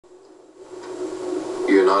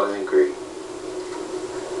not angry.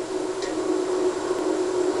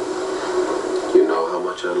 You know how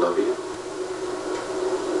much I love you?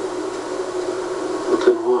 But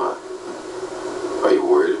then what? Are you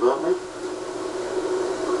worried about me?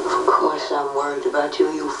 Of course I'm worried about you,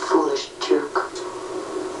 you foolish jerk.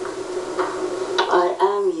 I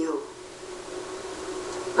am you.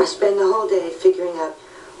 I spend the whole day figuring out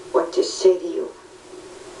what to say to you,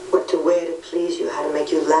 what to wear to please you, how to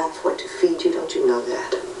make you laugh, what to feed you. Don't you know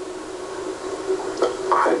that?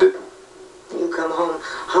 I didn't. You come home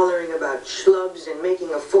hollering about schlubs and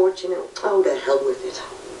making a fortune and oh, to hell with it.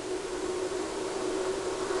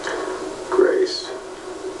 Grace.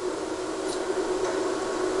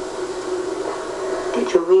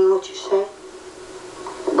 Did you mean what you said?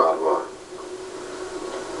 About what?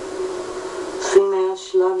 Female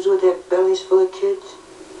schlubs with their bellies full of kids?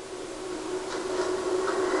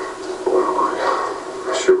 Well, I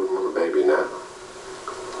sure wouldn't want a baby now.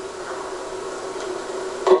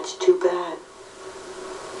 That's too bad.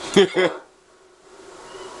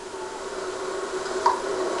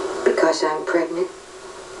 Because I'm pregnant.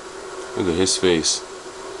 Look at his face.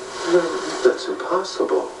 That's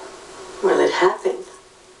impossible. Well, it happened.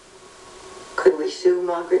 Could we sue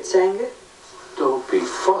Margaret Sanger? Don't be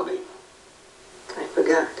funny. I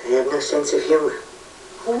forgot. I have no sense of humor.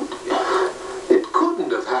 It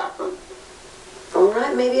couldn't have happened. All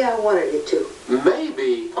right, maybe I wanted it to.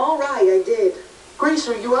 Maybe. All right, I did. Grace,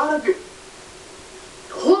 are you out of your...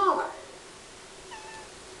 Why?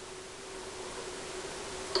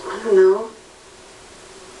 I don't know.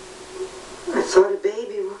 I thought a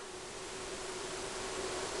baby would...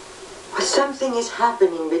 Well, something is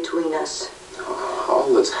happening between us.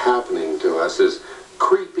 All that's happening to us is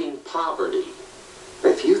creeping poverty.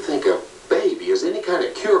 If you think a baby is any kind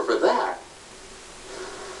of cure for that,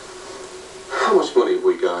 how much money have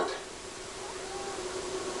we got?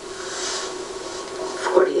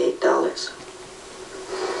 $48.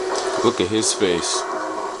 Look at his face.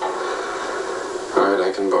 All right,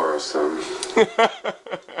 I can borrow some.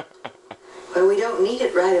 Well, we don't need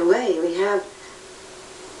it right away. We have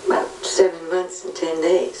about 7 months and 10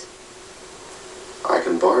 days. I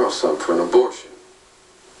can borrow some for an abortion.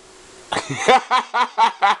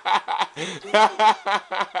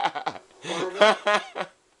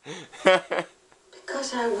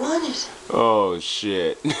 Because I want it. Oh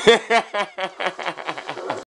shit.